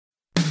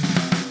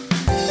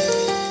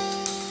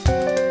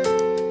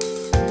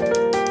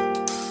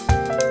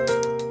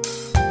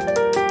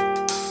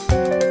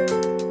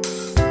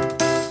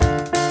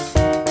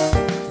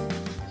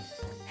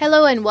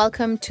and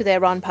welcome to the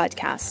Iran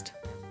podcast.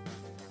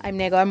 I'm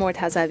Negar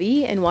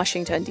Mortazavi in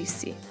Washington,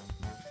 D.C.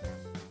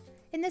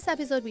 In this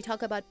episode, we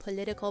talk about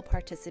political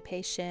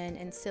participation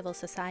in civil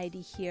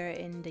society here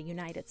in the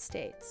United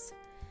States.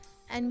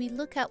 And we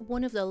look at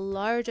one of the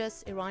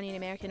largest Iranian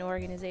American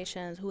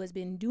organizations who has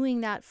been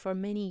doing that for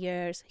many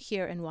years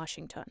here in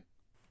Washington.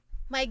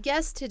 My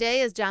guest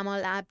today is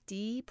Jamal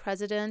Abdi,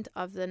 president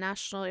of the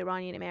National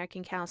Iranian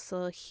American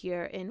Council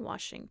here in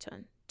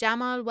Washington.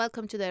 Jamal,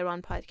 welcome to the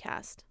Iran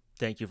podcast.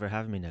 Thank you for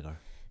having me, Negar.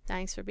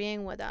 Thanks for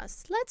being with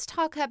us. Let's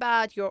talk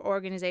about your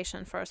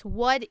organization first.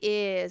 What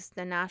is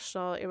the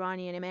National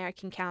Iranian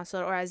American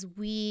Council, or as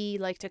we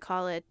like to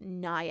call it,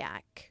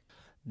 NIAC?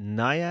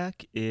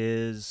 NIAC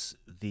is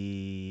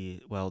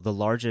the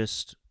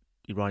largest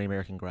Iranian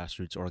American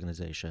grassroots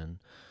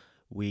organization.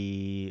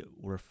 We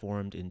were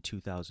formed in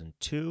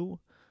 2002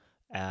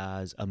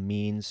 as a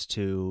means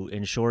to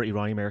ensure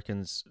Iranian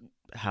Americans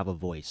have a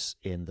voice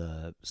in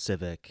the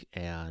civic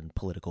and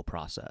political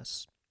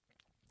process.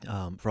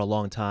 For a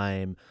long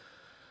time,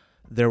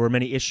 there were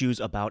many issues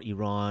about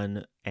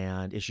Iran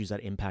and issues that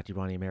impact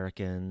Iranian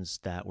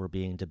Americans that were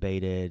being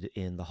debated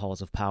in the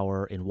halls of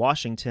power in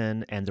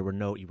Washington, and there were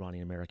no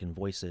Iranian American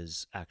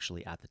voices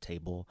actually at the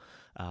table.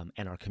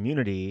 And our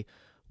community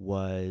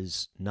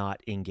was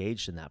not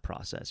engaged in that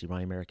process.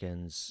 Iranian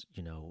Americans,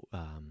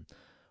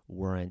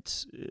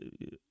 weren't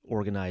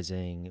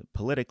organizing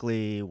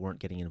politically, weren't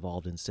getting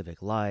involved in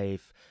civic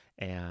life,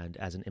 and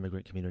as an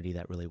immigrant community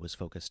that really was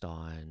focused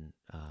on,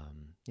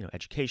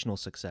 educational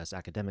success,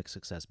 academic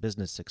success,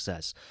 business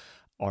success,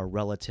 our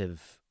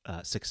relative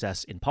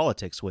success in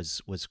politics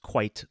was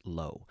quite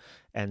low.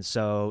 And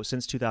so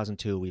since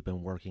 2002, we've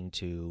been working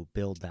to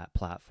build that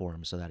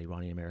platform so that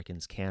Iranian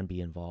Americans can be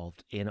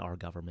involved in our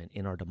government,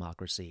 in our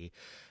democracy,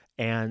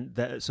 and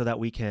so that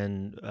we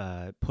can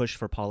push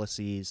for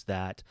policies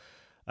that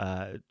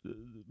a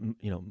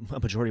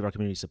majority of our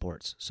community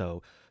supports.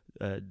 So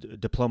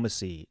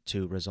diplomacy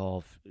to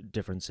resolve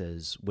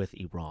differences with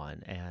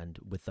Iran, and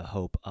with the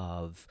hope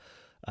of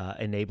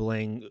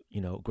enabling,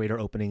 greater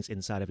openings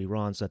inside of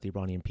Iran so that the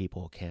Iranian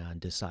people can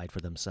decide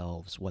for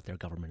themselves what their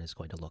government is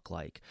going to look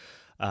like.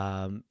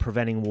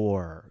 Preventing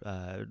war,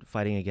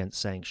 fighting against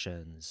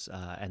sanctions,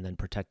 and then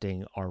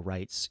protecting our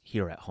rights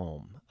here at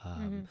home.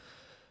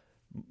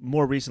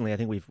 More recently, I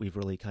think we've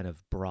really kind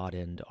of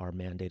broadened our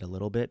mandate a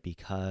little bit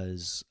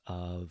because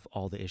of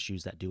all the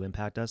issues that do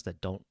impact us that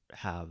don't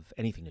have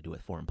anything to do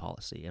with foreign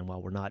policy. And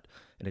while we're not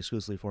an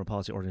exclusively foreign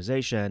policy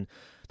organization,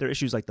 there are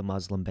issues like the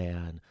Muslim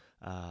ban,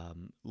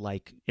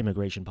 like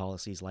immigration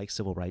policies, like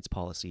civil rights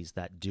policies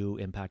that do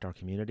impact our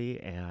community.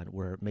 And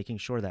we're making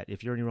sure that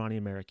if you're an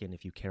Iranian American,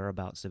 if you care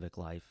about civic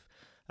life,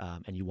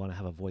 and you want to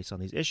have a voice on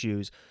these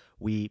issues,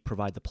 we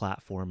provide the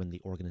platform and the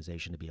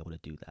organization to be able to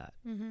do that.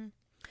 Mm-hmm.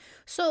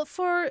 So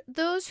for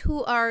those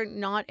who are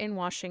not in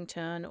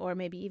Washington, or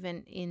maybe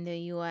even in the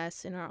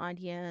U.S. in our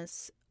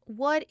audience,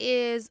 what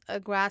is a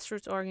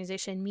grassroots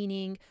organization?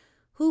 Meaning,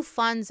 who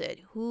funds it?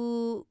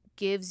 Who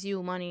gives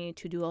you money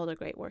to do all the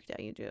great work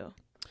that you do?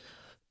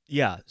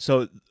 Yeah,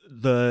 so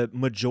the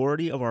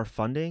majority of our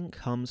funding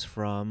comes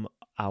from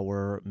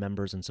our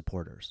members and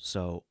supporters.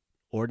 So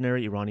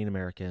ordinary Iranian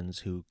Americans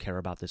who care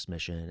about this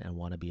mission and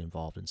want to be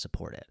involved and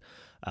support it.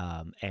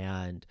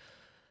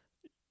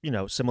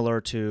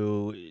 Similar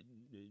to,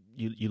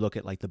 you look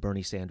at like the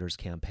Bernie Sanders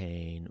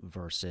campaign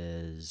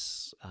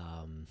versus,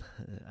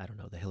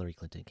 the Hillary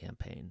Clinton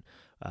campaign.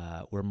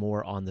 We're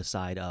more on the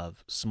side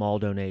of small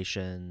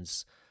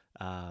donations,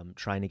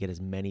 trying to get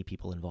as many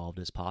people involved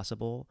as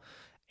possible.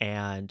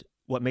 And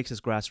what makes us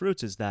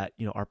grassroots is that,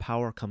 our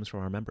power comes from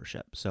our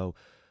membership. So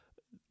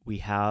we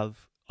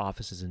have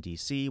offices in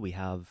D.C. We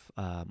have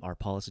our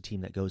policy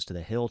team that goes to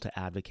the Hill to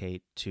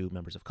advocate to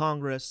members of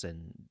Congress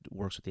and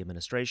works with the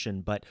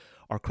administration. But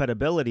our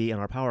credibility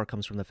and our power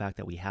comes from the fact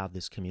that we have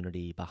this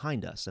community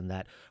behind us, and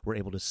that we're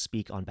able to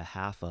speak on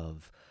behalf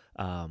of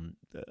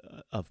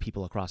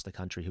people across the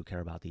country who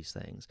care about these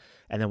things.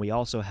 And then we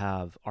also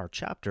have our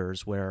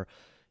chapters where,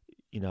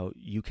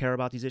 you care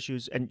about these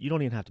issues, and you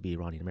don't even have to be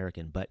Iranian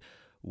American, but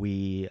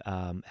we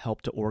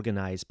help to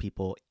organize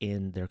people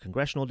in their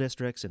congressional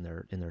districts, in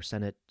their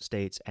Senate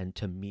states, and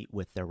to meet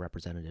with their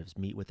representatives,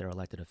 meet with their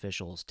elected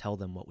officials, tell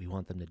them what we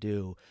want them to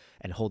do,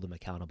 and hold them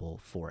accountable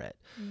for it.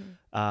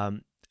 Mm-hmm.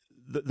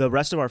 The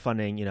rest of our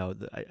funding,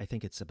 I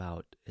think it's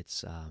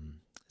 70-30.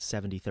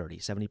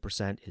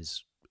 70%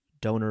 is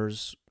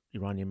donors,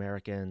 Iranian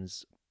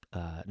Americans,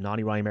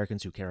 non-Iranian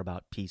Americans who care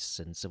about peace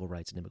and civil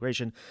rights and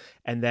immigration,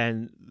 and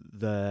then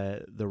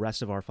the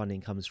rest of our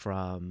funding comes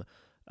from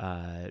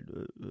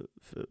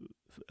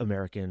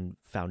American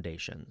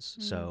foundations.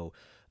 Mm-hmm. So,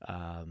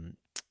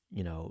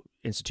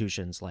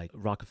 institutions like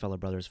Rockefeller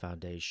Brothers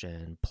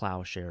Foundation,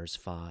 Plowshares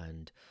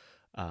Fund,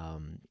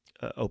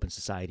 Open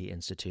Society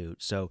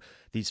Institute. So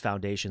these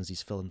foundations,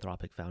 these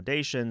philanthropic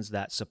foundations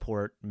that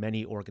support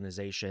many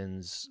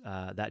organizations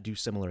that do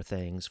similar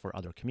things for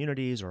other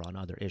communities or on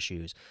other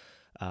issues,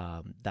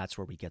 that's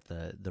where we get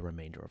the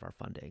remainder of our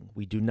funding.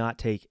 We do not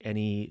take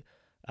any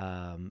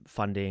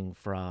funding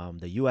from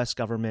the U.S.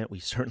 government. We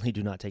certainly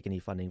do not take any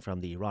funding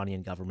from the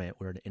Iranian government.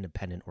 We're an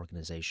independent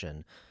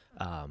organization,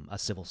 a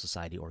civil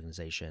society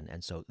organization,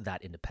 and so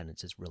that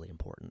independence is really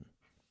important.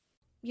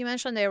 You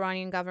mentioned the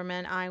Iranian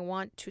government. I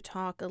want to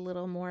talk a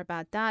little more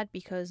about that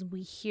because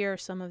we hear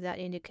some of that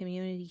in the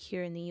community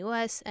here in the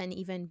U.S. and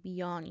even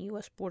beyond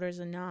U.S. borders,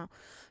 and now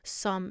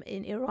some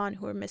in Iran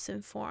who are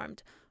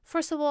misinformed.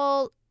 First of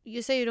all,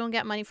 you say you don't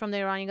get money from the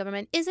Iranian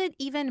government. Is it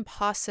even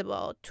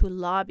possible to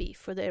lobby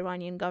for the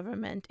Iranian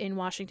government in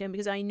Washington?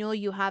 Because I know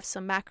you have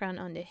some background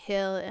on the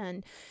Hill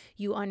and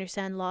you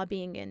understand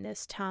lobbying in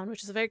this town,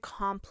 which is a very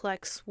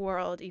complex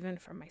world, even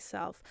for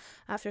myself,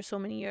 after so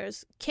many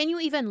years. Can you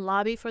even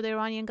lobby for the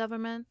Iranian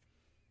government?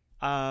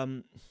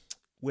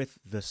 With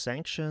the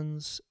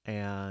sanctions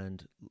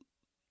and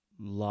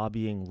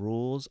lobbying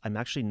rules, I'm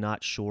actually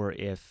not sure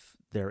if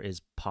there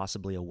is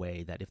possibly a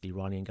way that if the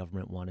Iranian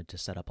government wanted to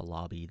set up a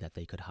lobby that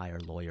they could hire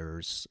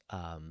lawyers.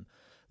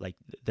 Like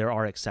there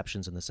are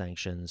exceptions in the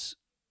sanctions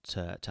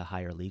to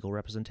hire legal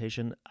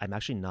representation. I'm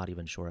actually not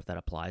even sure if that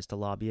applies to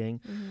lobbying.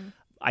 Mm-hmm.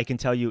 I can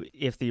tell you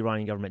if the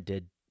Iranian government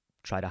did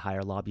try to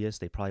hire lobbyists,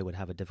 they probably would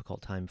have a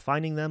difficult time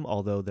finding them,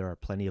 although there are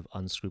plenty of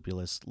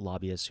unscrupulous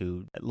lobbyists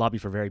who lobby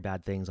for very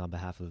bad things on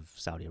behalf of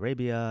Saudi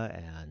Arabia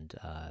and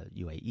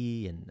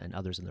UAE and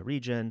others in the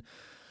region.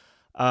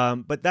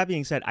 But that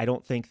being said, I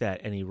don't think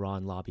that an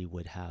Iran lobby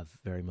would have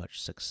very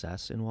much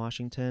success in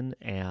Washington.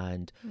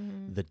 And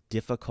the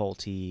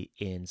difficulty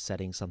in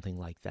setting something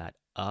like that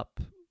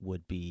up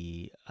would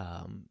be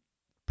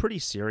pretty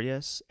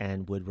serious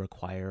and would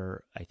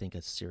require, I think,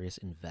 a serious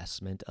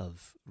investment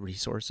of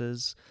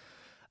resources.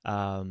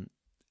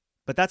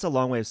 But that's a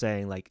long way of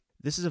saying, like,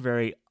 this is a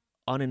very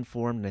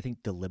uninformed and I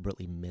think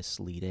deliberately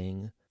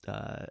misleading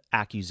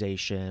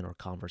accusation or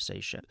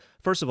conversation.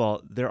 First of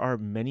all, there are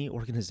many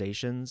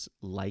organizations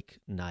like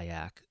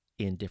NIAC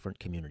in different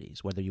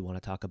communities, whether you want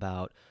to talk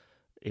about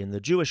in the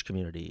Jewish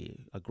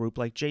community, a group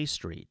like J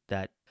Street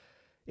that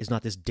is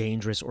not this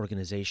dangerous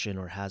organization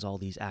or has all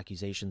these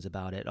accusations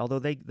about it, although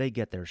they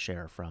get their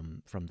share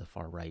from the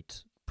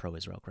far-right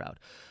pro-Israel crowd.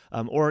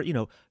 Or,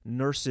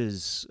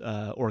 nurses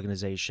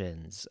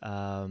organizations,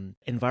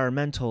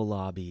 environmental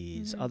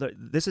lobbies.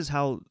 This is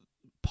how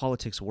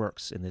politics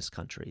works in this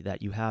country,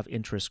 that you have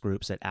interest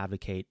groups that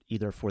advocate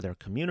either for their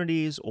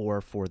communities or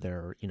for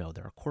their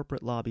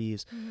corporate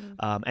lobbies.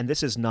 And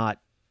this is not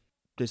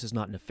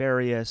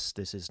nefarious.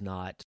 This is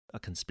not a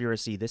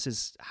conspiracy. This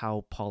is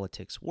how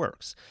politics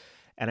works.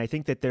 And I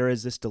think that there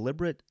is this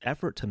deliberate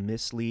effort to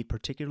mislead,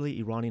 particularly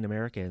Iranian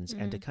Americans,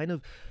 and to kind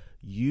of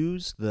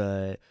use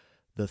the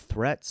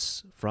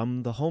threats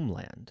from the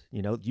homeland,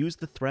 use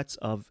the threats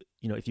of,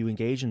 if you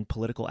engage in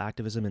political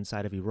activism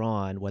inside of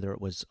Iran, whether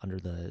it was under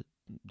the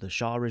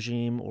Shah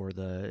regime or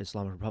the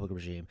Islamic Republic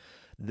regime,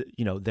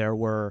 there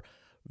were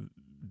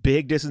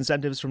big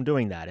disincentives from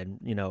doing that,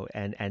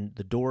 and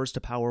the doors to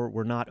power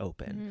were not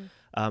open,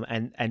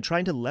 and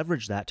trying to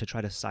leverage that to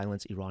try to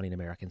silence Iranian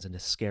Americans and to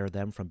scare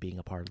them from being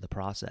a part of the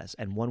process.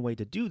 And one way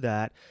to do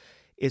that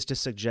is to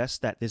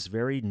suggest that this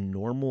very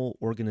normal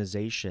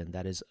organization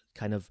that is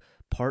kind of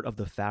part of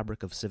the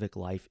fabric of civic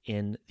life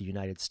in the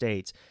United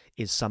States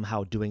is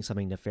somehow doing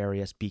something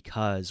nefarious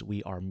because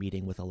we are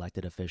meeting with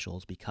elected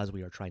officials, because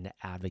we are trying to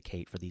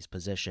advocate for these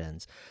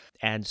positions.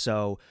 And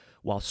so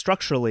while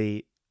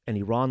structurally an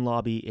Iran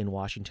lobby in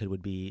Washington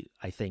would be,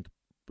 I think,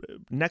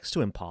 next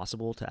to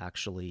impossible to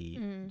actually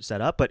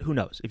set up, but who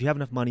knows? If you have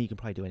enough money, you can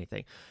probably do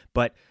anything.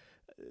 But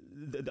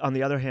on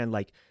the other hand,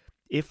 like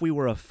if we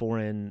were a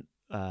foreign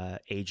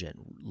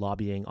agent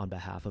lobbying on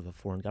behalf of a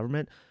foreign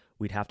government,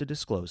 we'd have to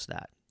disclose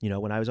that.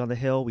 When I was on the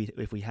Hill,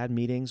 if we had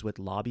meetings with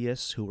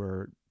lobbyists who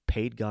were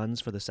paid guns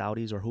for the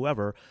Saudis or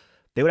whoever,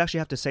 they would actually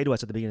have to say to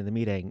us at the beginning of the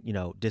meeting,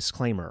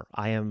 disclaimer,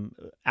 I am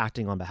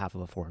acting on behalf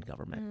of a foreign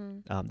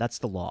government. That's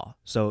the law.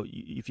 So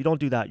if you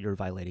don't do that, you're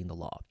violating the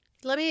law.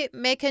 Let me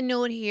make a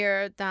note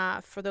here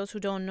that for those who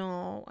don't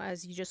know,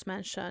 as you just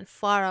mentioned,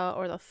 FARA,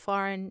 or the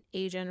Foreign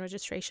Agent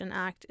Registration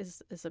Act,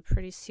 is a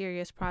pretty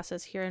serious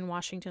process here in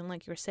Washington.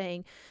 Like you're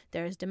saying,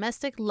 there's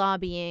domestic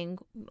lobbying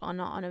on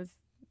a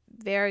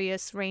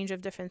various range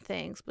of different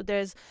things, but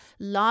there's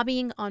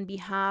lobbying on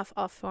behalf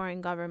of foreign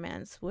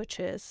governments, which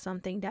is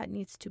something that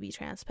needs to be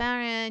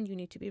transparent. You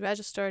need to be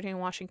registered in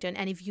Washington,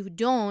 and if you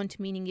don't,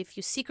 meaning if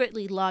you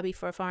secretly lobby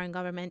for a foreign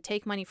government,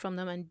 take money from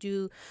them, and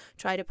do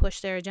try to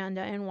push their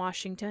agenda in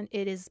Washington,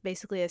 it is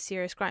basically a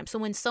serious crime. So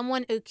when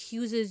someone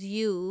accuses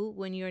you,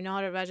 when you're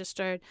not a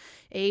registered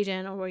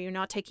agent or you're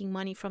not taking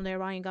money from the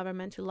Iranian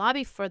government to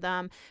lobby for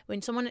them,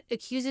 when someone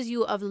accuses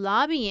you of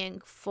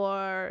lobbying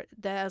for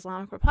the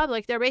Islamic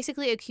Republic, they're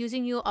basically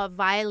accusing you of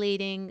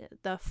violating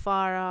the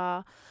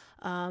FARA,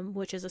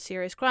 which is a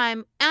serious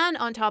crime, and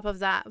on top of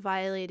that,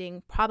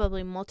 violating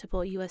probably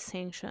multiple U.S.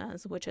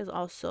 sanctions, which is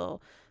also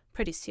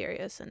pretty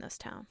serious in this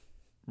town.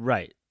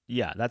 Right.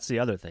 Yeah, that's the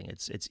other thing.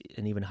 It's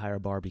an even higher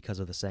bar because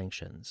of the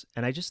sanctions.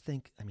 And I just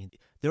think,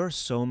 there are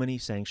so many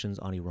sanctions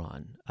on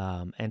Iran,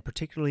 and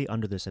particularly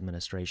under this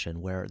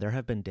administration, where there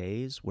have been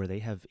days where they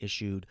have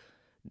issued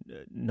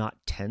not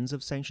tens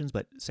of sanctions,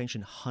 but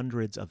sanction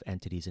hundreds of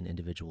entities and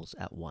individuals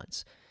at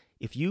once.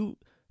 If you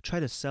try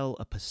to sell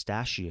a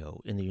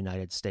pistachio in the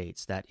United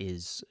States that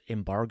is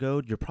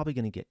embargoed, you're probably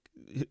going to get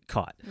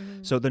caught.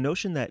 Mm-hmm. So the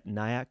notion that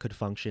NIAC could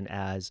function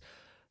as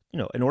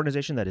an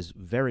organization that is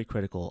very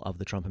critical of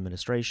the Trump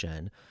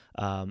administration,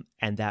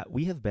 and that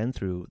we have been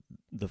through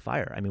the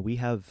fire. I mean,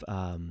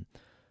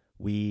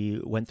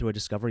 we went through a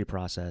discovery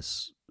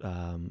process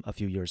a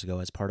few years ago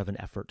as part of an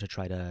effort to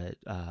try to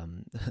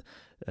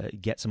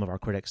get some of our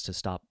critics to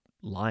stop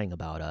lying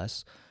about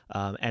us.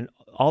 And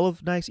all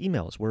of NIAC's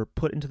emails were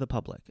put into the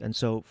public. And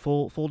so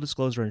full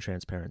disclosure and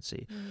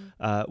transparency.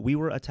 Mm-hmm. We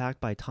were attacked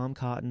by Tom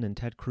Cotton and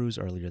Ted Cruz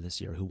earlier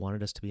this year, who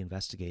wanted us to be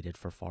investigated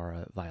for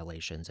FARA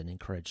violations and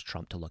encouraged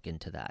Trump to look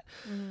into that.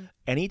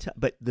 Mm-hmm.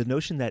 But the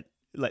notion that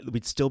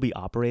we'd still be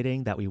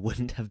operating, that we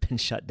wouldn't have been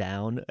shut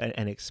down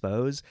and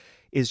exposed,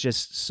 is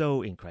just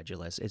so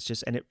incredulous.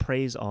 And it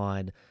preys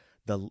on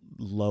the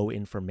low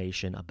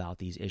information about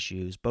these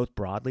issues, both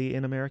broadly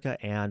in America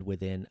and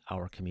within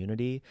our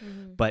community.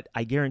 Mm-hmm. But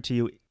I guarantee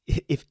you,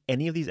 if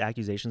any of these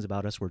accusations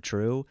about us were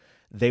true,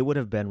 they would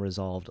have been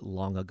resolved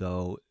long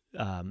ago,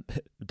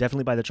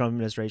 definitely by the Trump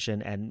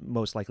administration and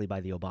most likely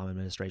by the Obama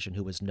administration,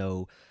 who was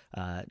no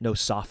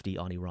softy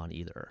on Iran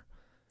either.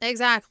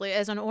 Exactly.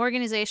 As an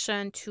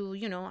organization to,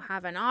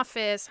 have an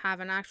office,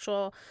 have an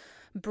actual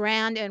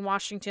brand in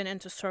Washington,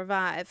 and to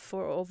survive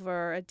for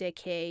over a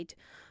decade,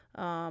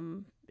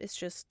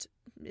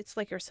 it's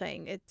like you're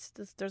saying,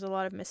 there's a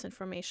lot of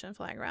misinformation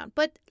flying around.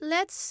 But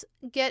let's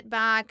get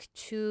back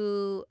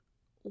to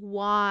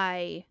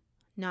why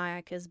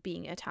NIAC is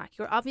being attacked.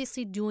 You're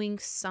obviously doing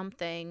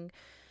something.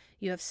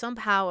 You have some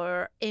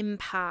power,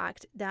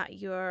 impact, that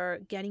you're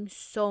getting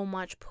so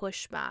much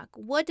pushback.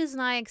 What does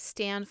NIAC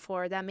stand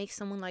for that makes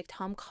someone like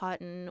Tom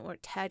Cotton or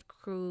Ted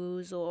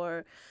Cruz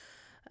or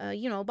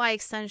by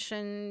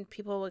extension,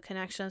 people with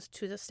connections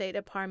to the State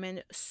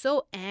Department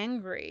so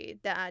angry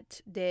that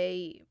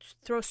they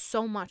throw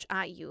so much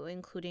at you,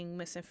 including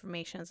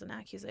misinformations and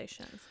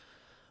accusations?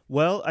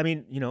 Well, I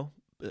mean,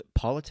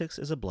 politics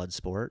is a blood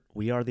sport.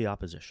 We are the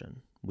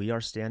opposition. We are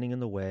standing in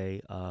the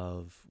way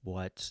of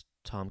what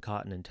Tom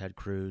Cotton and Ted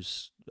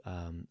Cruz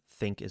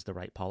think is the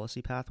right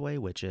policy pathway,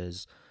 which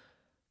is,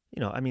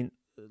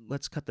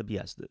 let's cut the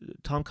BS.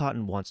 Tom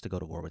Cotton wants to go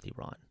to war with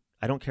Iran.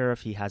 I don't care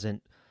if he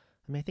hasn't.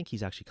 I think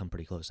he's actually come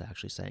pretty close to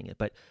actually saying it.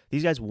 But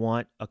these guys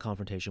want a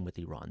confrontation with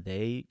Iran.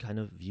 They kind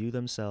of view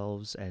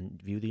themselves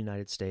and view the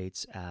United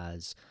States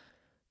as,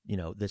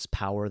 this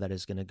power that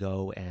is going to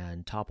go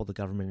and topple the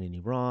government in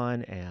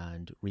Iran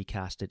and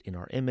recast it in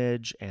our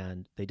image.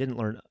 And they didn't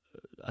learn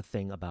a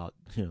thing about,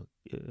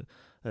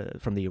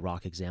 from the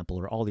Iraq example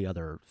or all the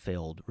other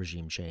failed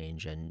regime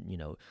change and,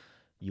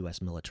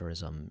 U.S.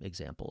 militarism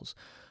examples.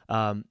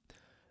 But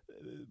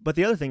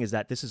the other thing is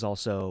that this is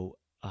also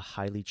a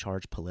highly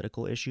charged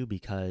political issue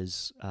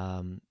because,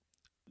 the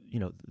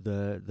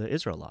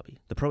Israel lobby,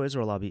 the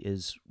pro-Israel lobby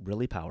is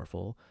really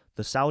powerful.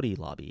 The Saudi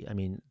lobby,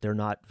 they're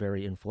not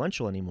very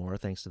influential anymore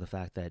thanks to the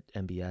fact that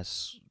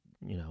MBS,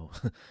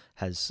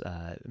 has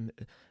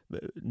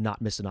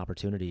not missed an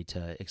opportunity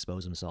to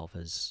expose himself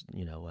as,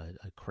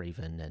 a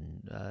craven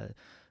and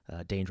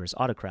dangerous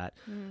autocrat.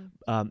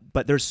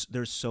 But there's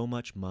so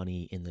much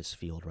money in this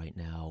field right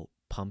now,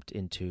 pumped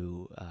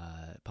into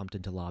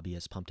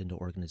lobbyists, pumped into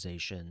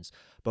organizations,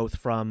 both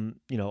from,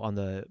 on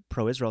the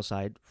pro-Israel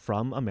side,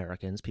 from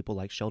Americans, people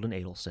like Sheldon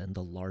Adelson,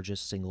 the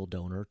largest single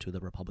donor to the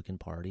Republican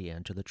Party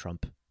and to the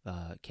Trump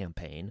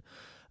campaign,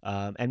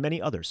 and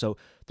many others. So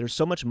there's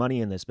so much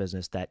money in this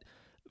business that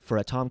for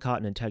a Tom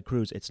Cotton and Ted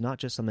Cruz, it's not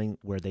just something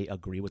where they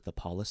agree with the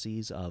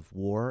policies of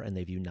war and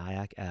they view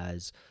NIAC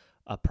as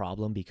a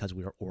problem because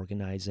we are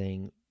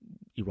organizing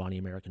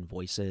Iranian American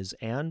voices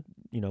and,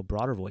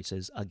 broader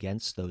voices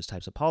against those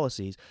types of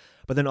policies.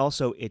 But then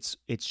also it's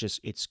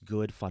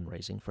good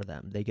fundraising for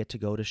them. They get to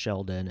go to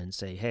Sheldon and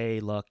say, hey,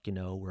 look,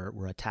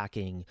 we're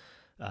attacking,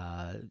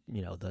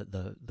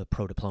 the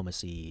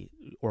pro-diplomacy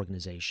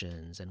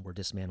organizations and we're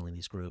dismantling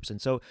these groups.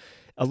 And so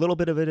a little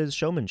bit of it is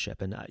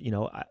showmanship. And,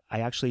 I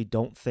actually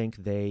don't think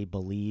they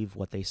believe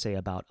what they say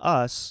about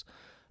us.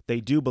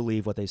 They do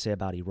believe what they say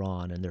about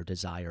Iran and their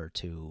desire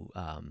to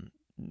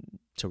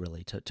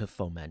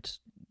foment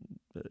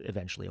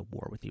eventually a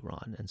war with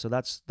Iran. And so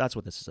that's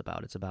what this is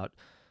about. It's about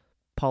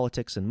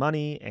politics and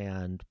money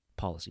and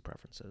policy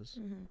preferences.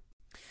 Mm-hmm.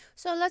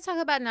 So let's talk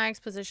about NIAC's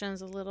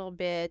positions a little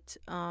bit,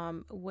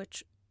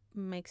 which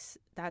makes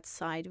that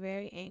side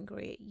very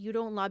angry. You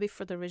don't lobby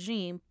for the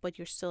regime, but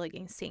you're still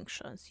against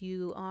sanctions.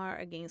 You are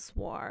against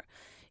war.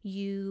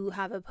 You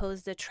have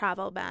opposed the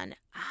travel ban.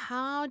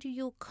 How do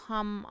you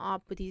come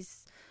up with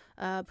these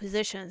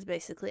positions,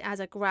 basically, as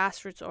a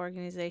grassroots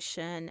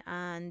organization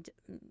and,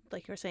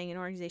 like you're saying, an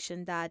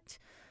organization that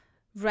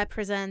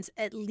represents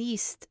at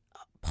least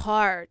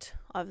part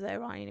of the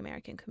Iranian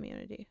American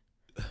community?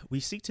 We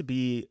seek to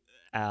be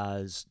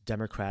as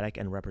democratic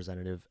and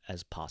representative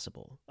as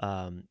possible.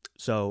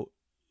 So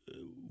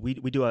we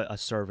do a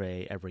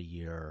survey every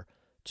year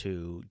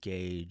to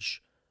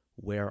gauge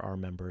where our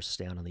members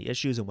stand on the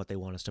issues and what they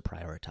want us to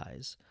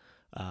prioritize.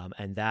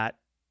 And that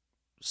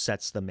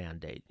sets the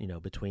mandate,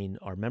 between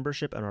our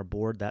membership and our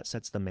board. That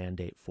sets the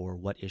mandate for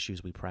what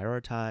issues we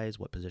prioritize,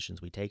 what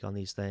positions we take on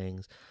these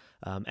things.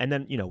 And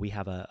then, we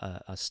have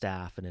a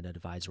staff and an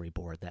advisory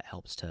board that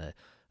helps to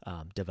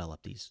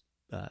develop these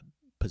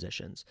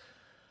positions.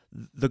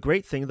 The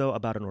great thing, though,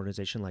 about an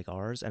organization like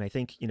ours, and I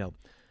think,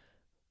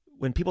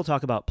 when people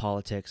talk about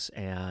politics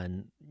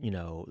and,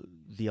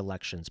 the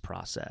elections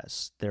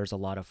process, there's a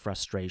lot of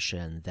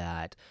frustration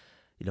that,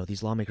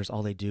 these lawmakers,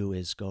 all they do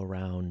is go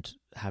around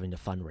having to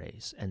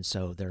fundraise. And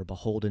so they're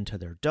beholden to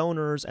their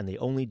donors, and they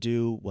only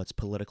do what's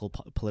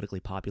politically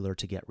popular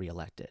to get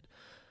reelected.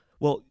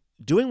 Well,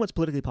 doing what's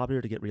politically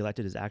popular to get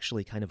reelected is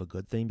actually kind of a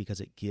good thing, because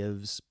it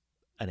gives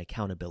an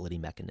accountability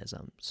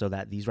mechanism so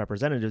that these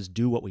representatives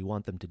do what we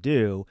want them to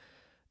do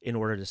in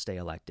order to stay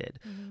elected.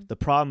 Mm-hmm. The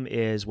problem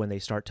is when they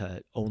start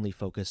to only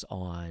focus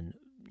on,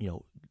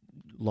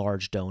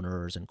 large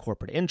donors and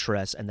corporate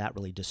interests, and that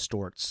really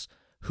distorts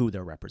who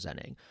they're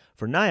representing.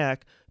 For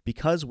NIAC,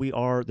 because we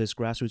are this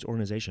grassroots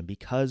organization,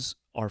 because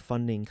our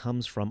funding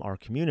comes from our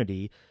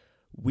community,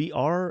 we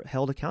are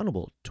held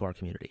accountable to our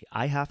community.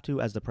 I have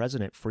to, as the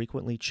president,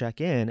 frequently check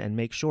in and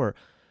make sure,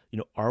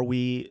 are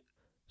we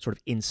sort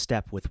of in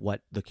step with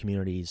what the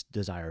community's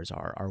desires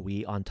are? Are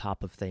we on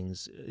top of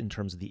things in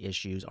terms of the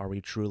issues? Are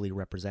we truly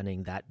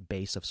representing that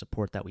base of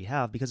support that we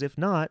have? Because if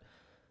not,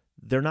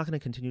 they're not going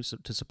to continue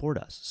to support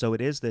us. So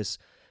it is this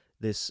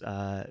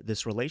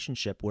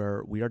relationship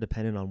where we are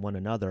dependent on one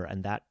another,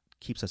 and that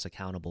keeps us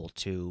accountable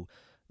to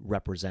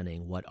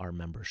representing what our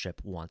membership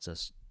wants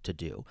us to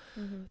do.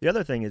 Mm-hmm. The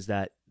other thing is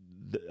that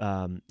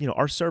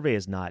our survey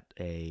is not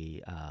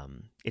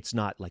it's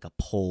not like a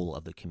poll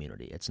of the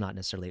community. It's not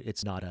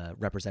a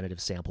representative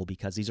sample,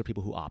 because these are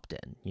people who opt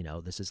in.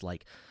 This is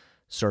like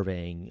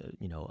surveying,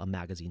 a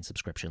magazine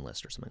subscription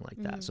list or something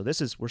like that.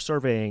 Mm-hmm. So we're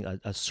surveying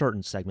a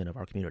certain segment of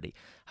our community.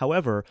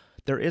 However,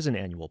 there is an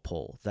annual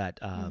poll that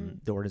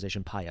the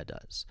organization PAYA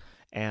does.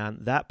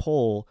 And that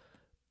poll,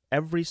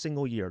 every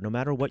single year, no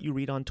matter what you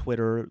read on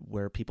Twitter,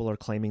 where people are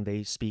claiming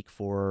they speak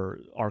for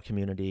our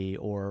community,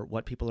 or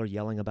what people are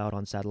yelling about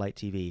on satellite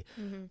TV,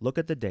 look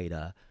at the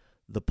data.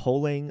 The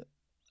polling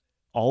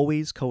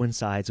always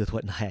coincides with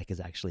what NIAC is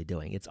actually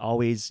doing. It's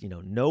always,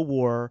 no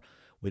war.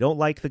 We don't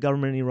like the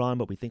government in Iran,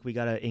 but we think we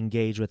got to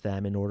engage with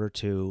them in order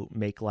to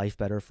make life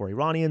better for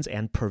Iranians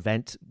and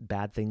prevent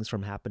bad things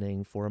from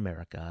happening for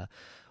America.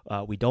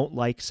 We don't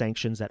like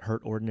sanctions that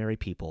hurt ordinary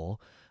people.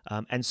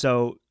 And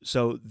so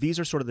these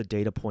are sort of the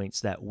data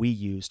points that we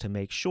use to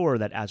make sure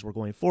that as we're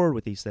going forward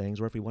with these things,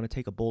 or if we want to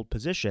take a bold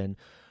position,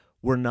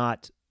 we're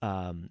not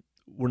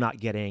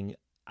getting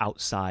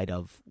outside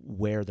of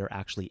where there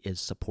actually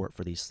is support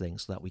for these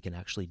things, so that we can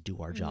actually do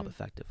our job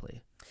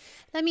effectively.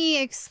 Let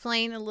me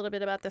explain a little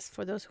bit about this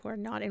for those who are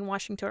not in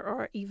Washington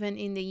or even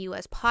in the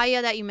U.S.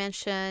 PAYA that you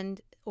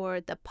mentioned,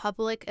 or the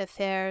Public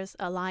Affairs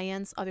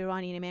Alliance of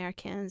Iranian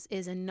Americans,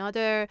 is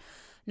another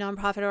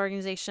nonprofit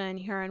organization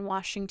here in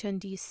Washington,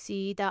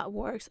 D.C. that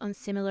works on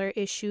similar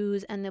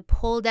issues. And the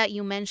poll that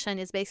you mentioned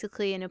is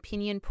basically an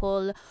opinion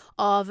poll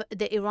of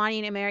the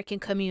Iranian American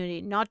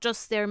community, not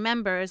just their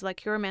members,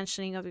 like you're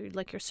mentioning of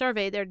your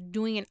survey. They're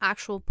doing an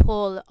actual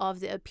poll of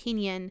the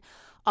opinion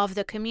of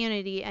the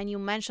community. And you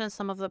mentioned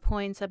some of the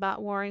points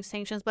about warring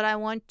sanctions, but I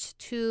want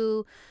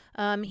to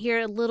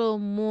hear a little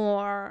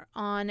more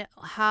on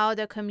how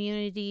the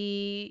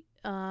community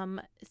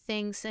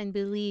thinks and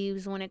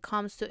believes when it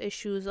comes to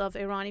issues of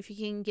Iran. If you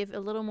can give a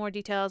little more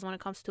details when it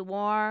comes to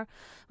war,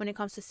 when it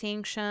comes to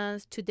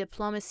sanctions, to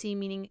diplomacy,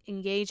 meaning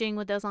engaging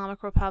with the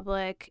Islamic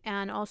Republic,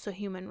 and also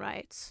human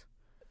rights.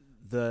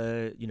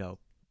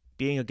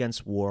 Being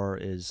against war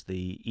is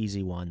the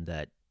easy one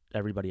that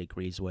everybody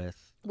agrees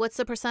with. What's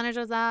the percentage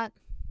of that?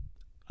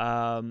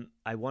 I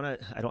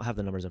don't have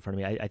the numbers in front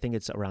of me. I think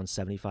it's around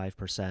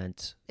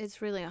 75%.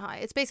 It's really high.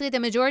 It's basically the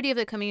majority of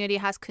the community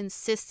has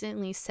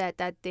consistently said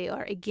that they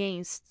are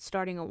against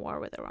starting a war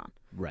with Iran.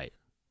 Right.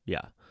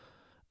 Yeah.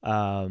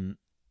 And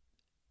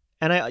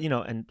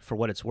and for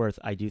what it's worth,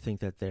 I do think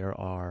that there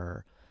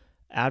are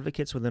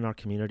advocates within our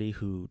community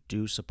who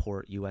do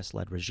support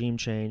U.S.-led regime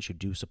change, who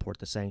do support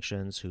the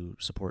sanctions, who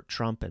support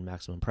Trump and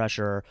maximum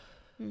pressure.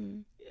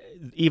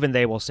 Even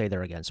they will say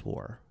they're against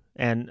war.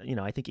 And,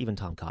 I think even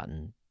Tom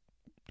Cotton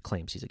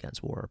claims he's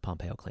against war.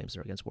 Pompeo claims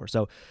they're against war.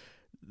 So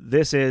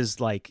this is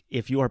like,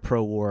 if you are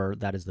pro-war,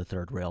 that is the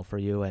third rail for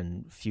you,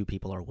 and few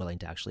people are willing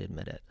to actually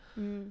admit it.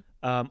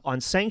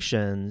 On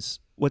sanctions,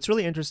 what's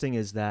really interesting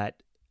is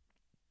that,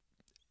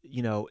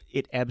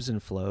 it ebbs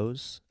and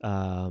flows.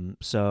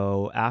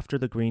 So after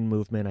the Green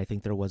Movement, I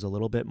think there was a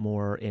little bit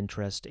more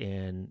interest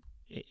in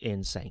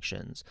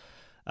sanctions.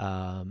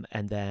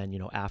 And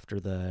then, after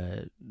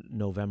the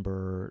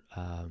November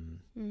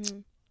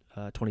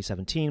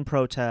 2017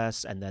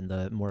 protests, and then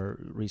the more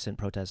recent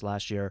protests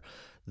last year,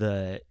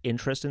 the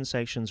interest in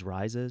sanctions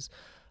rises.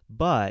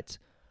 But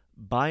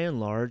by and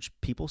large,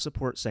 people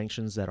support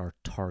sanctions that are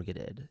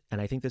targeted.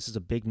 And I think this is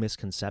a big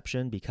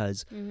misconception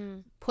because...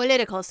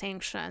 Political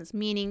sanctions,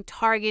 meaning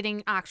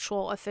targeting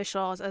actual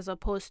officials as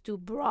opposed to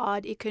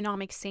broad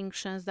economic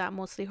sanctions that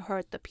mostly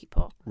hurt the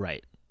people.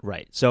 Right.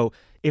 Right. So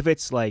if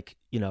it's like,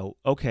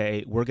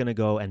 okay, we're going to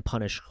go and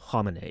punish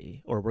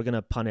Khamenei, or we're going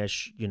to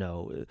punish,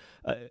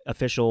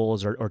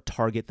 officials, or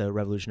target the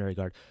Revolutionary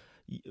Guard,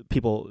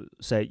 people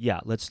say,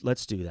 yeah,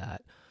 let's do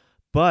that.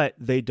 But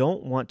they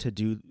don't want to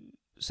do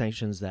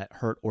sanctions that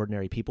hurt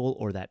ordinary people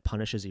or that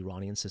punishes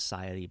Iranian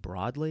society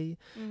broadly.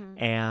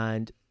 Mm-hmm.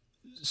 And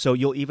so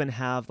you'll even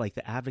have like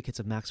the advocates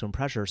of maximum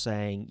pressure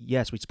saying,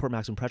 yes, we support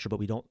maximum pressure, but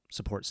we don't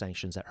support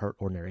sanctions that hurt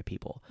ordinary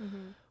people. Mm-hmm.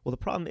 Well, the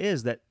problem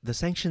is that the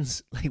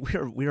sanctions, like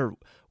we are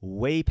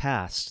way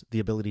past the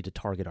ability to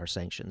target our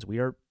sanctions. We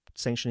are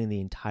sanctioning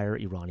the entire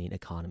Iranian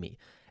economy,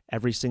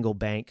 every single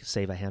bank,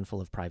 save a handful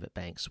of private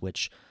banks,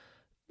 which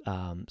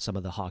some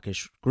of the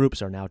hawkish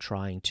groups are now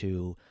trying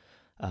to,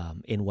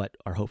 in what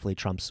are hopefully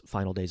Trump's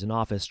final days in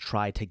office,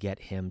 try to get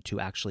him to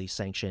actually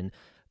sanction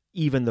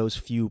even those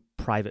few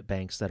private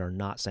banks that are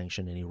not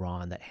sanctioned in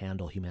Iran that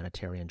handle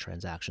humanitarian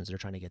transactions. They're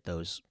trying to get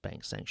those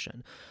banks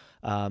sanctioned.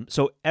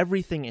 So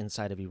everything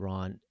inside of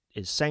Iran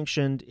is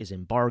sanctioned, is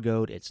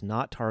embargoed, it's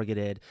not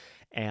targeted.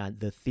 And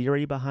the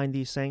theory behind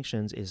these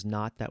sanctions is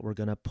not that we're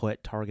going to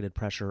put targeted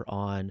pressure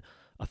on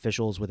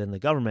officials within the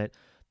government.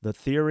 The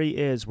theory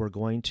is we're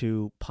going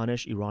to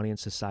punish Iranian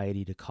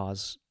society to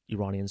cause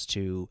Iranians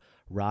to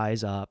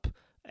rise up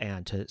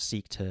and to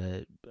seek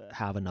to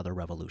have another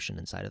revolution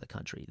inside of the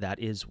country. That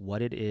is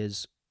what it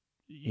is.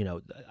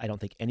 I don't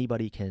think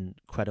anybody can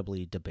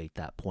credibly debate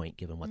that point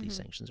given what these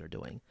sanctions are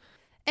doing.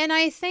 And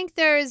I think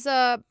there's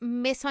a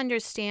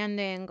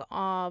misunderstanding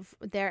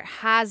there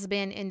has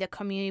been in the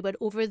community, but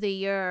over the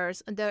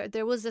years,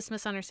 there was this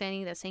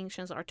misunderstanding that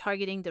sanctions are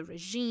targeting the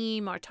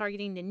regime, are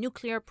targeting the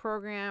nuclear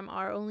program,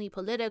 are only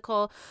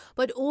political.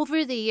 But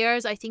over the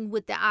years, I think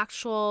with the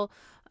actual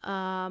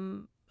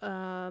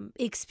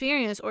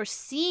experience or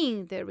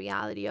seeing the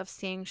reality of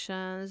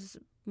sanctions,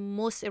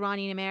 most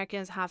Iranian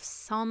Americans have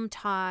some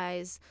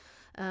ties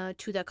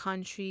to the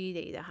country.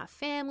 They either have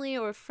family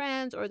or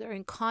friends, or they're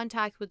in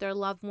contact with their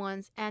loved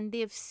ones, and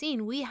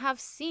we have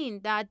seen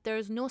that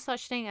there's no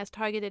such thing as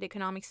targeted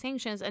economic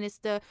sanctions, and it's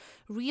the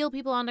real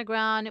people on the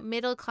ground,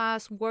 middle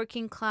class,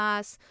 working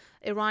class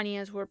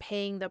Iranians who are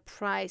paying the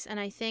price. And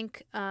I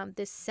think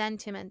this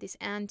sentiment, this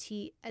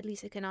anti, at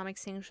least economic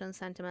sanction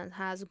sentiment,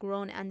 has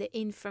grown, and the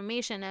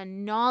information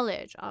and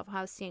knowledge of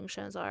how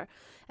sanctions are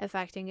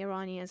affecting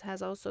Iranians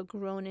has also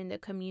grown in the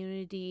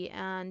community.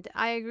 And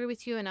I agree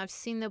with you, and I've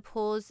seen the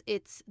polls.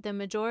 It's the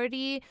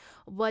majority,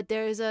 but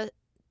there's a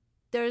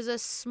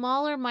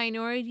smaller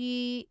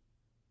minority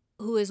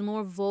who is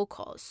more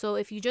vocal. So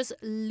if you just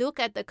look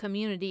at the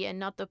community and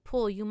not the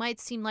poll, you might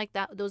seem like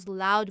that those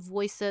loud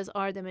voices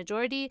are the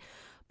majority,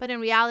 but in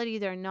reality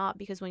they're not,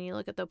 because when you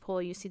look at the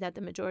poll, you see that the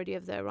majority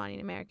of the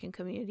Iranian American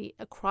community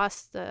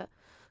across the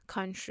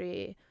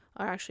country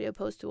are actually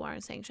opposed to war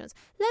and sanctions.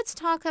 Let's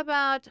talk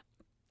about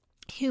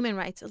human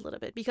rights a little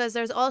bit, because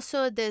there's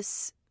also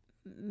this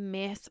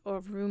myth or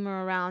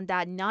rumor around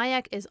that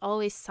Nayek is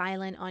always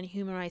silent on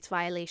human rights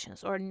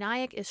violations, or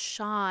Nayek is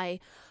shy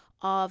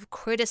of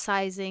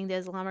criticizing the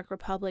Islamic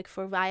Republic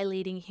for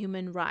violating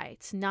human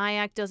rights.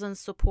 Nayek doesn't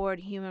support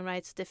human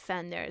rights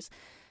defenders.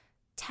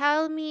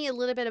 Tell me a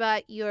little bit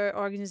about your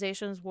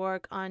organization's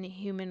work on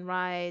human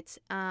rights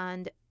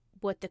and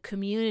what the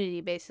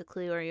community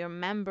basically, or your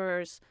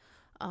members,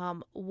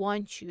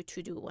 want you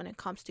to do when it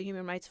comes to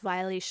human rights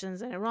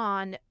violations in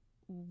Iran,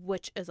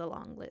 which is a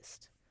long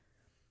list.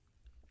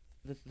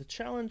 The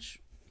challenge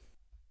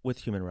with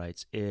human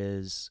rights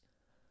is,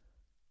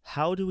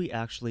 how do we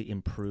actually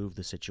improve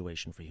the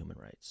situation for human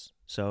rights?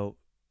 So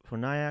for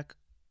Nayek,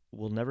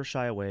 we'll never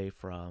shy away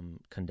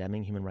from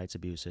condemning human rights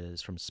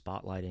abuses, from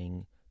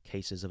spotlighting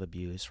cases of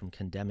abuse, from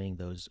condemning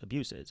those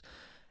abuses.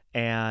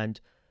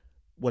 And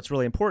what's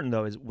really important,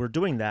 though, is we're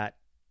doing that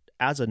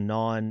as a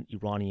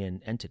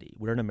non-Iranian entity.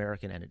 We're an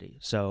American entity.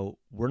 So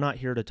we're not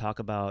here to talk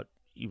about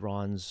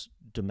Iran's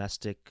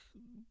domestic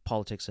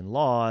politics and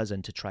laws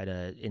and to try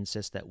to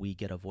insist that we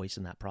get a voice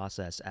in that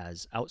process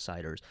as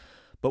outsiders.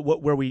 But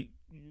where we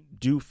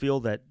do feel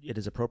that it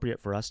is appropriate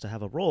for us to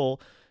have a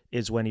role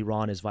is when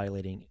Iran is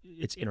violating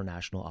its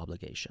international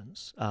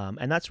obligations.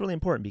 And that's really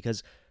important,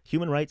 because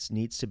human rights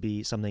needs to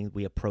be something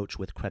we approach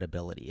with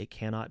credibility. It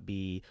cannot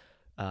be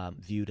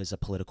viewed as a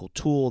political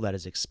tool that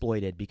is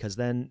exploited, because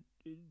then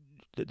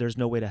there's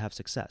no way to have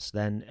success.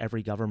 Then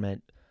every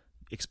government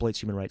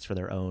exploits human rights for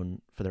their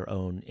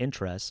own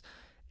interests.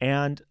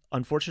 And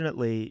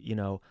unfortunately,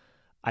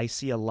 I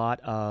see a lot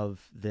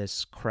of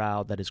this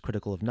crowd that is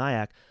critical of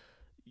Nayek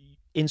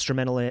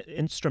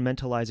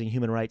instrumentalizing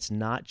human rights,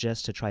 not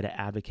just to try to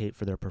advocate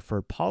for their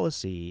preferred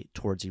policy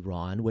towards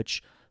Iran,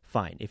 which,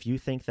 fine, if you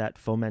think that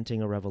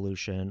fomenting a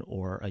revolution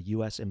or a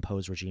U.S.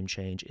 imposed regime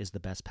change is the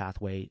best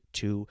pathway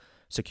to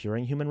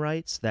securing human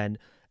rights, then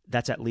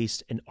that's at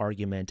least an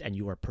argument and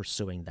you are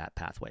pursuing that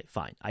pathway.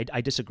 Fine.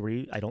 I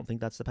disagree. I don't think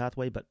that's the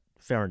pathway, but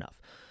fair enough.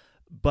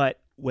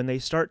 But when they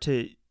start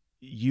to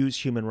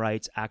use human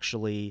rights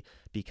actually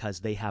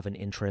because they have an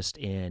interest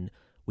in,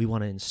 we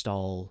want to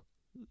install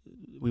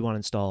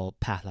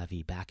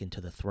Pahlavi back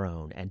into the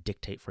throne and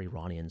dictate for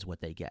Iranians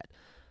what they get,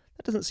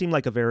 that doesn't seem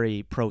like a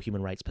very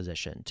pro-human rights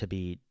position to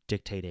be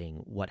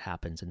dictating what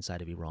happens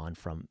inside of Iran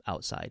from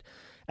outside.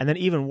 And then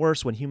even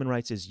worse, when human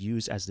rights is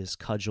used as this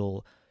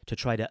cudgel to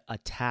try to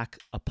attack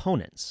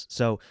opponents.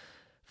 So,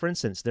 for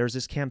instance, there's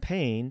this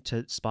campaign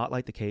to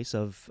spotlight the case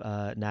of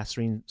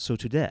Nasrin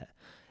Sotoudeh.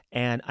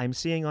 And I'm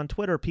seeing on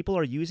Twitter, people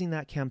are using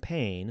that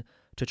campaign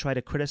to try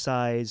to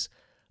criticize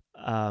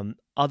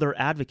other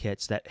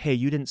advocates that, hey,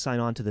 you didn't sign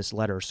on to this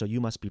letter, so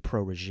you must be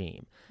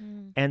pro-regime.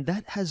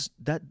 And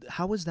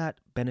how is that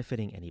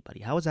benefiting anybody?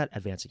 How is that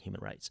advancing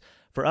human rights?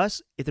 For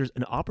us, if there's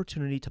an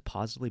opportunity to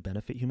positively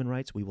benefit human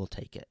rights, we will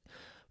take it.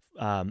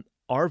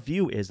 Our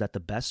view is that the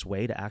best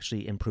way to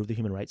actually improve the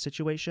human rights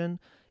situation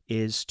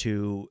is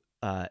to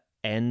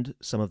end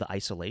some of the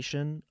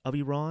isolation of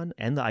Iran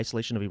and the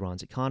isolation of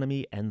Iran's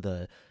economy and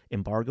the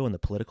embargo and the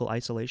political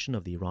isolation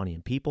of the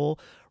Iranian people,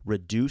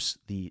 reduce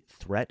the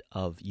threat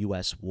of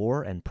U.S.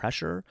 war and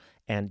pressure,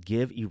 and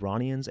give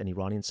Iranians and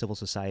Iranian civil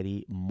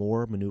society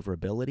more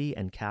maneuverability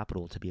and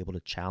capital to be able to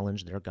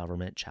challenge their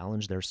government,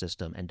 challenge their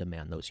system, and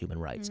demand those human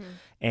rights.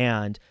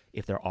 And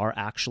if there are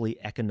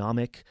actually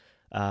economic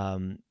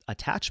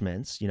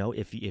attachments,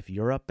 if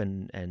Europe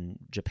and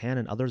Japan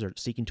and others are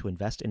seeking to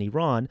invest in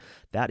Iran,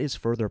 that is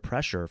further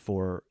pressure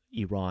for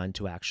Iran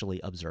to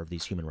actually observe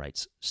these human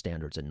rights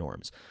standards and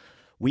norms.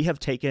 We have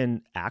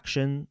taken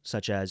action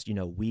such as,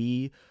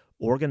 we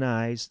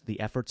organized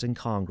the efforts in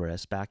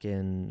Congress back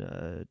in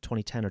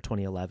 2010 or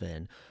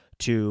 2011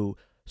 to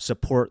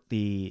support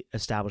the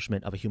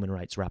establishment of a human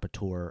rights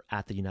rapporteur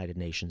at the United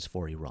Nations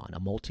for Iran, a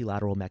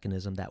multilateral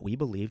mechanism that we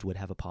believed would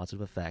have a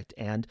positive effect.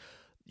 And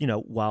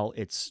while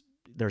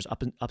there's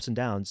ups and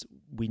downs,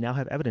 we now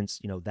have evidence,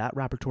 that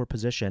rapporteur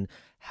position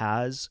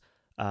has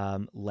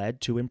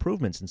led to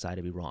improvements inside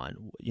of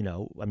Iran.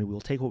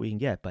 We'll take what we can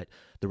get, but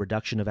the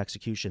reduction of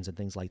executions and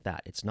things like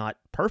that, it's not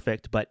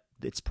perfect, but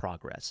it's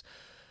progress.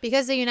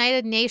 Because the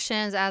United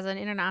Nations as an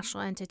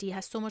international entity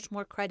has so much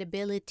more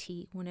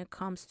credibility when it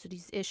comes to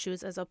these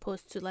issues as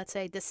opposed to, let's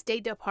say, the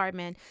State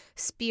Department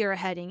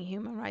spearheading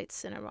human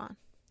rights in Iran.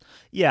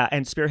 Yeah,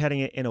 and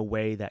spearheading it in a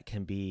way that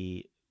can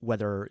be,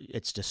 whether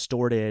it's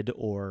distorted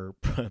or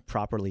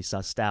properly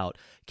sussed out,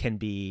 can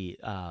be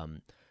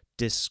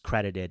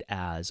discredited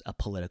as a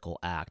political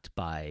act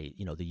by,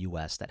 the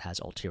U.S. that has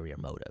ulterior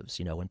motives.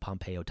 When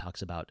Pompeo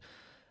talks about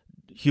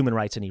human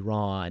rights in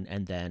Iran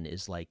and then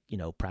is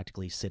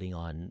practically sitting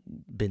on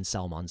bin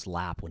Salman's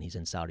lap when he's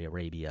in Saudi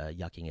Arabia,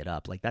 yucking it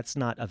up. That's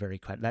not a very,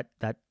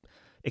 that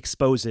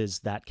exposes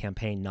that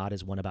campaign not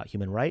as one about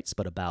human rights,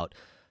 but about,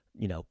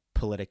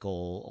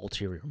 political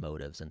ulterior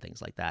motives and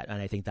things like that.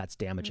 And I think that's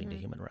damaging to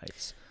human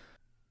rights.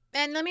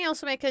 And let me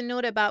also make a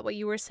note about what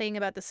you were saying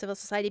about the civil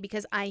society,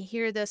 because I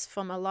hear this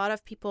from a lot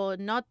of people,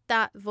 not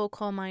that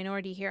vocal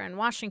minority here in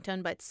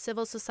Washington, but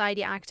civil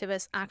society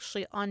activists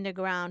actually on the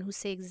ground who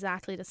say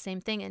exactly the same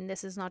thing. And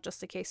this is not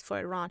just the case for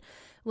Iran.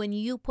 When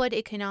you put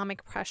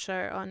economic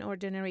pressure on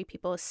ordinary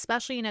people,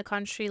 especially in a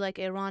country like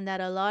Iran,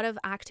 that a lot of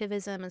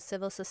activism and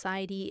civil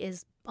society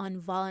is on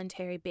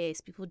voluntary base.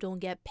 People don't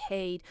get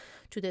paid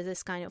to do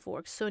this kind of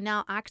work. So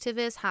now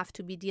activists have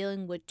to be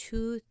dealing with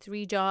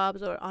 2-3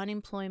 jobs or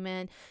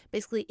unemployment,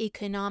 basically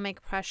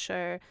economic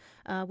pressure,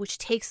 which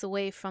takes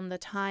away from the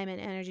time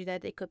and energy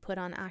that they could put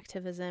on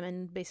activism.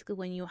 And basically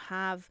when you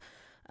have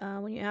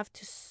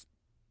to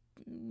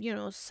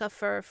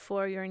suffer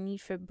for your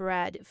need for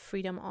bread,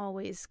 freedom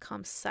always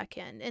comes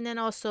second. And then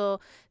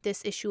also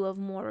this issue of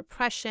more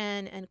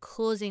repression and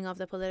closing of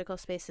the political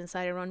space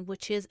inside Iran,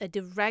 which is a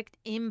direct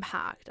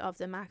impact of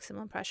the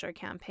maximum pressure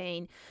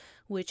campaign,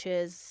 which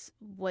is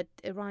what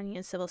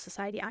Iranian civil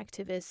society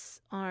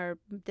activists are,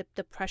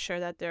 the pressure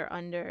that they're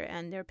under,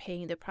 and they're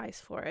paying the price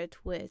for it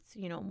with,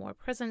 more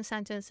prison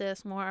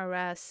sentences, more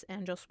arrests,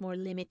 and just more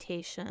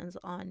limitations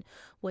on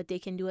what they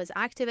can do as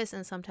activists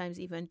and sometimes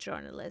even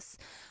journalists.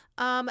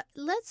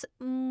 Let's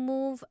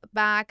move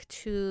back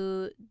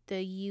to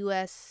the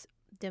U.S.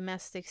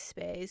 domestic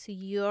space.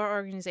 Your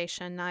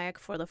organization, NIAC,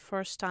 for the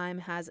first time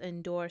has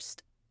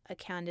endorsed a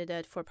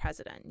candidate for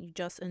president. You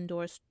just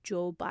endorsed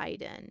Joe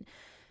Biden.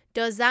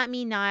 Does that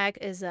mean NIAC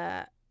is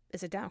a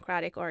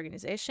democratic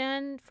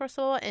organization, first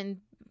of all? And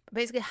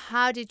basically,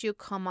 how did you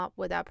come up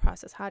with that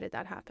process? How did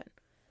that happen?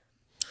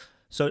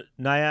 So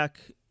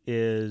NIAC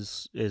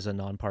is a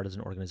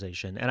nonpartisan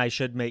organization, and I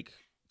should make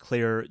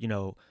clear,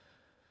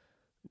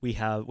 we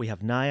have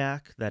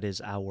NIAC, that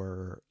is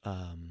our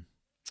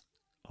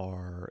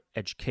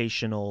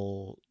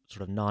educational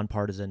sort of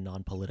nonpartisan,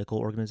 non-political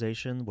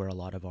organization, where a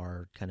lot of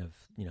our kind of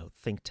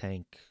think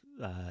tank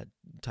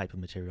type of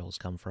materials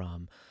come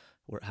from,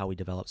 how we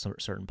develop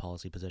certain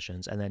policy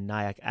positions. And then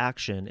NIAC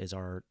Action is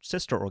our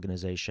sister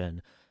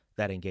organization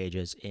that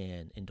engages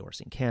in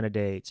endorsing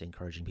candidates,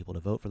 encouraging people to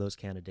vote for those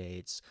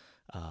candidates,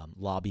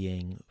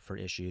 lobbying for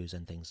issues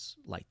and things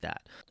like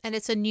that. And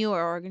it's a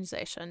newer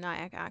organization,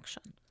 NIAC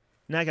Action.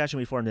 NIAC Action,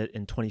 we formed it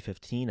in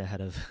 2015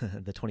 ahead of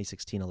the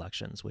 2016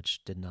 elections,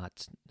 which did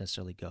not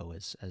necessarily go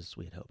as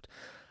we had hoped.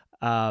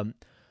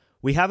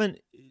 We haven't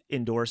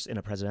endorsed in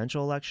a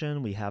presidential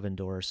election. We have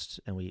endorsed,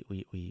 and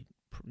we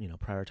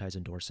prioritize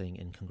endorsing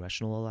in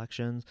congressional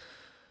elections.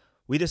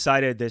 We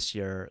decided this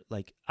year,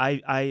 like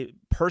I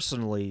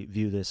personally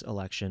view this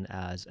election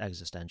as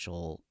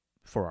existential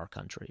for our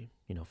country,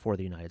 for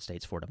the United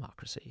States, for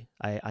democracy.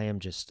 I am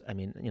just, I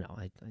mean,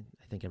 I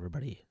think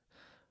everybody,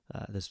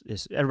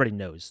 everybody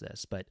knows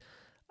this, but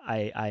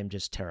I am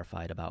just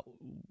terrified about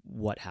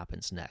what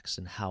happens next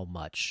and how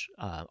much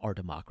our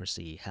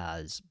democracy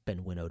has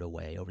been winnowed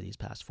away over these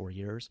past 4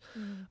 years.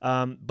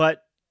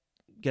 But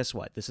guess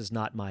what? This is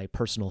not my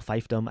personal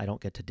fiefdom. I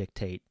don't get to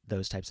dictate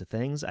those types of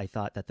things. I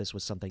thought that this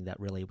was something that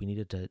really we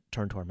needed to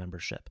turn to our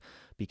membership,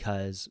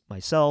 because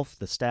myself,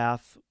 the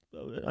staff,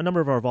 a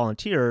number of our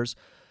volunteers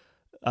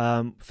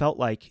felt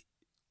like,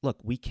 look,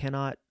 we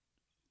cannot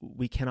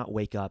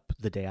wake up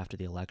the day after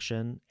the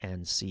election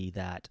and see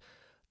that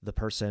the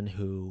person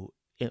who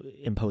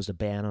imposed a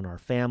ban on our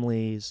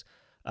families,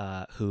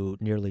 who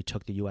nearly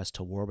took the U.S.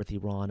 to war with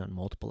Iran on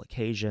multiple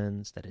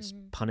occasions, that is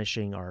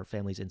punishing our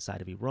families inside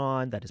of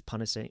Iran, that is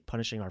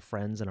punishing our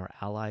friends and our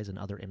allies and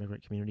other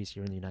immigrant communities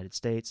here in the United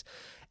States.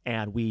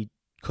 And we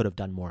could have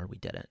done more and we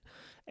didn't.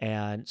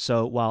 And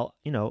so while,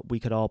 we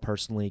could all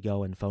personally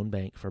go and phone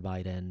bank for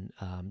Biden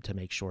to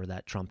make sure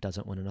that Trump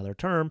doesn't win another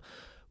term,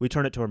 we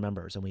turned it to our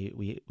members and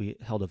we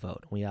held a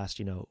vote. We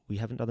asked, we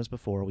haven't done this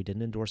before. We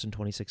didn't endorse in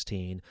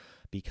 2016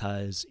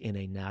 because in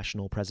a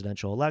national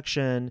presidential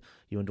election,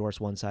 you endorse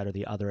one side or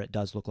the other. It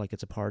does look like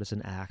it's a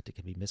partisan act. It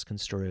can be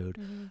misconstrued.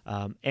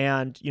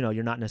 And,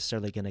 you're not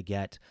necessarily going to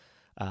get,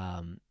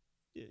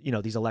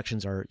 these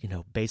elections are,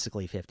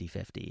 basically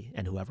 50-50,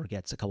 and whoever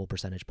gets a couple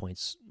percentage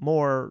points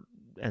more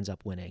ends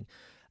up winning.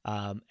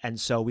 And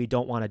so we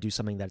don't want to do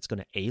something that's going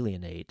to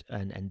alienate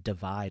and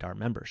divide our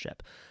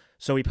membership.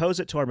 So we posed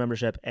it to our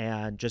membership,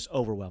 and just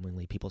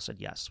overwhelmingly people said,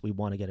 yes, we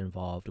want to get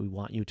involved. We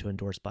want you to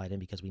endorse Biden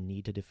because we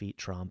need to defeat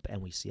Trump,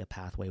 and we see a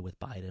pathway with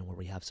Biden where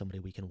we have somebody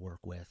we can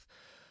work with.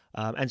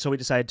 And so we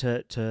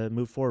decided to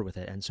move forward with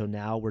it. And so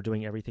now we're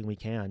doing everything we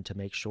can to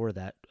make sure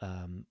that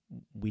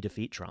we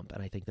defeat Trump.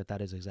 And I think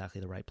that is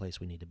exactly the right place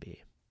we need to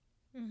be.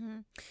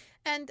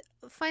 And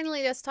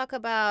finally, let's talk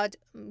about,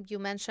 you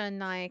mentioned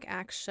Nike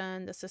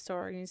Action, the sister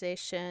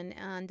organization,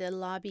 and the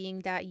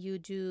lobbying that you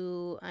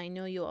do. I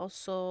know you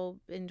also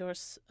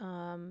endorse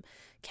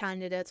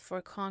candidates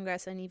for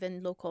Congress and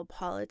even local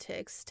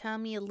politics. Tell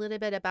me a little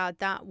bit about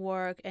that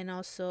work, and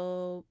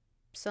also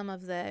some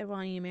of the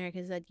Iranian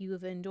Americans that you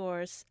have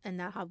endorsed and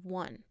that have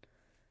won.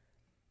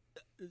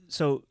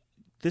 So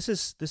this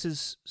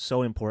is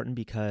so important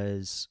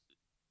because,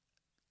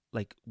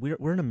 like,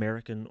 we're an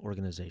American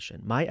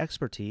organization. My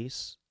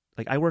expertise,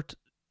 like, I worked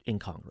in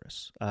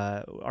Congress.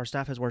 Our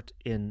staff has worked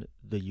in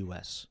the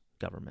U.S.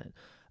 government.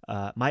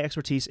 My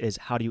expertise is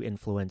how do you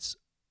influence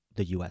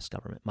the U.S.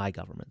 government, my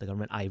government, the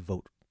government I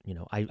vote.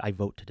 I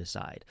vote to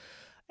decide.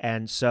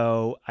 And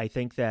so I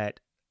think that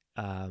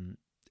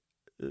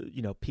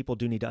people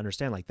do need to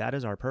understand, like, that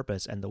is our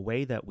purpose. And the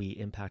way that we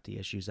impact the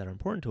issues that are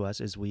important to us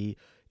is we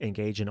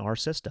engage in our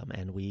system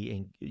and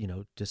we,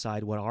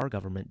 decide what our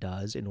government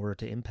does in order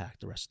to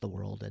impact the rest of the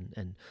world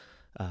and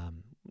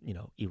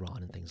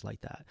Iran and things like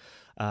that.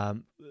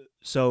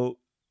 So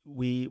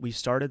we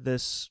started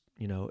this,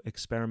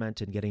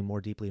 experiment in getting more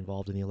deeply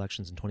involved in the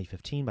elections in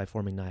 2015 by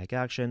forming Nike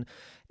Action.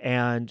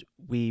 And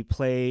we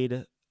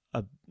played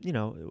a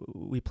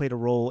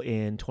role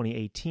in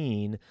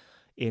 2018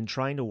 in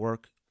trying to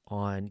work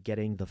on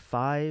getting the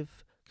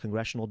 5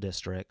 congressional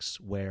districts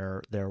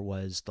where there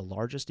was the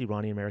largest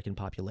Iranian American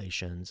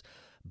populations,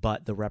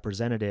 but the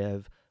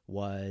representative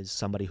was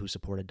somebody who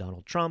supported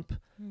Donald Trump,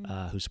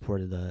 who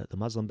supported the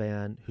Muslim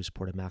ban, who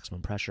supported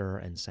maximum pressure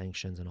and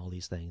sanctions and all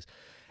these things.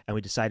 And we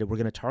decided we're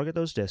going to target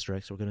those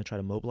districts. We're going to try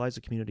to mobilize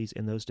the communities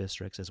in those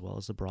districts as well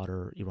as the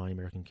broader Iranian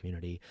American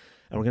community.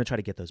 And we're going to try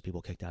to get those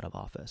people kicked out of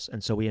office.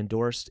 And so we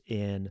endorsed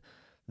in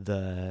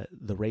the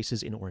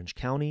races in Orange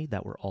County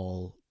that were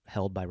all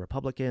held by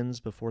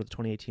Republicans before the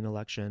 2018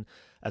 election,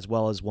 as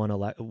well as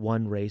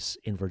one race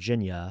in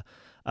Virginia.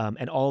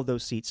 And all of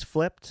those seats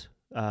flipped.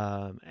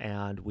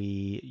 And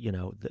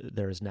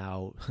there is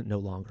now no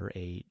longer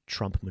a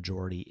Trump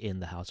majority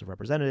in the House of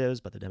Representatives,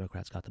 but the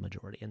Democrats got the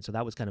majority. And so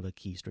that was kind of a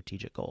key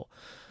strategic goal.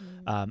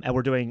 And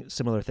we're doing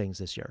similar things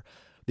this year.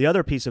 The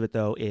other piece of it,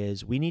 though,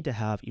 is we need to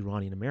have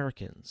Iranian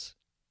Americans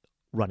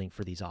running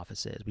for these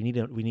offices. We need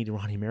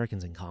Iranian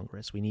Americans in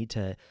Congress. We need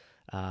to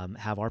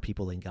have our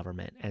people in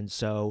government. And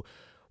so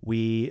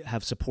we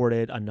have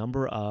supported a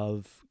number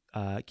of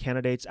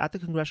candidates at the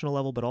congressional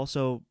level, but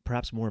also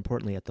perhaps more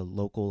importantly at the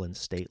local and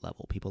state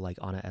level, people like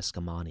Ana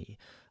Eskamani,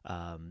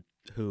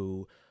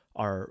 who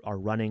are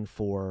running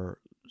for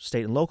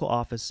state and local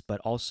office,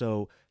 but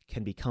also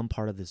can become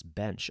part of this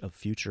bench of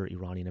future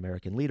Iranian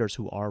American leaders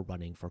who are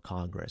running for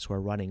Congress, who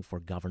are running for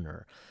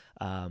governor.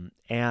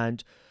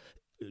 And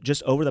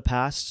just over the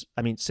past,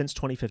 since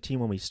 2015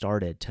 when we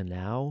started to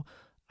now,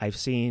 I've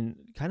seen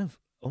kind of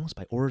almost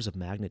by orders of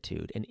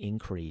magnitude an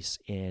increase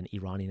in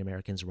Iranian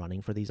Americans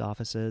running for these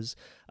offices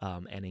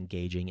and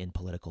engaging in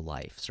political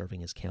life,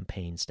 serving as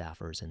campaign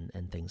staffers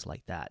and things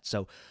like that.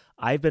 So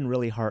I've been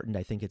really heartened.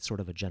 I think it's sort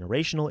of a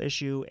generational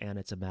issue, and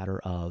it's a matter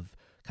of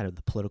kind of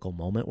the political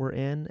moment we're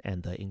in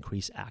and the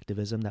increased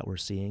activism that we're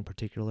seeing,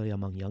 particularly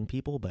among young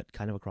people, but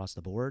kind of across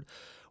the board,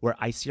 where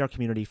I see our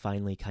community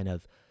finally kind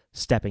of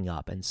stepping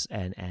up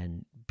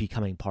and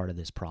becoming part of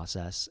this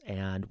process.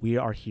 And we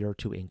are here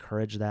to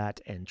encourage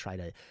that and try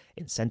to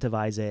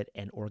incentivize it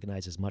and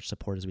organize as much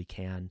support as we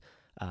can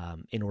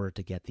in order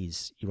to get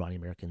these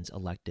Iranian Americans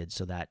elected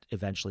so that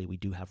eventually we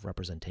do have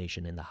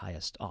representation in the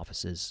highest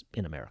offices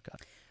in America.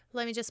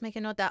 Let me just make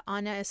a note that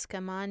Anna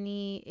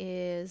Eskamani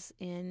is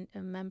a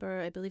member,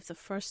 I believe, the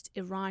first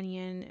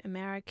Iranian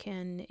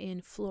American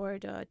in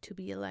Florida to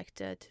be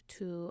elected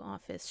to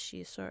office.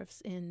 She serves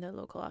in the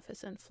local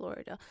office in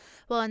Florida.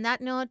 Well, on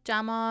that note,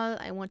 Jamal,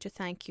 I want to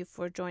thank you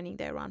for joining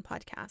the Iran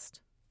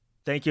podcast.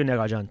 Thank you,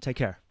 Negajan. Take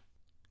care.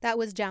 That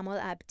was Jamal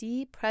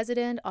Abdi,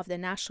 president of the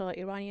National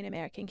Iranian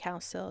American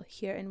Council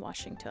here in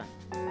Washington.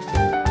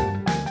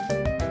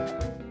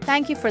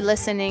 Thank you for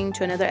listening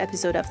to another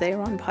episode of the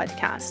Iran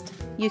podcast.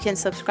 You can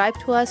subscribe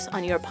to us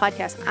on your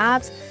podcast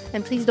apps,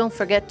 and please don't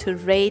forget to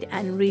rate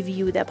and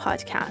review the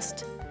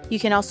podcast. You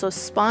can also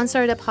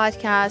sponsor the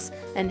podcast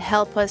and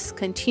help us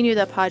continue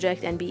the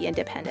project and be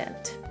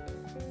independent.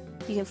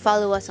 You can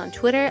follow us on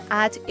Twitter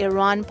at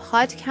Iran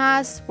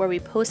Podcast, where we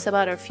post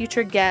about our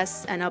future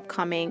guests and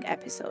upcoming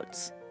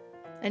episodes.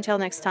 Until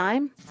next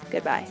time,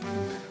 goodbye.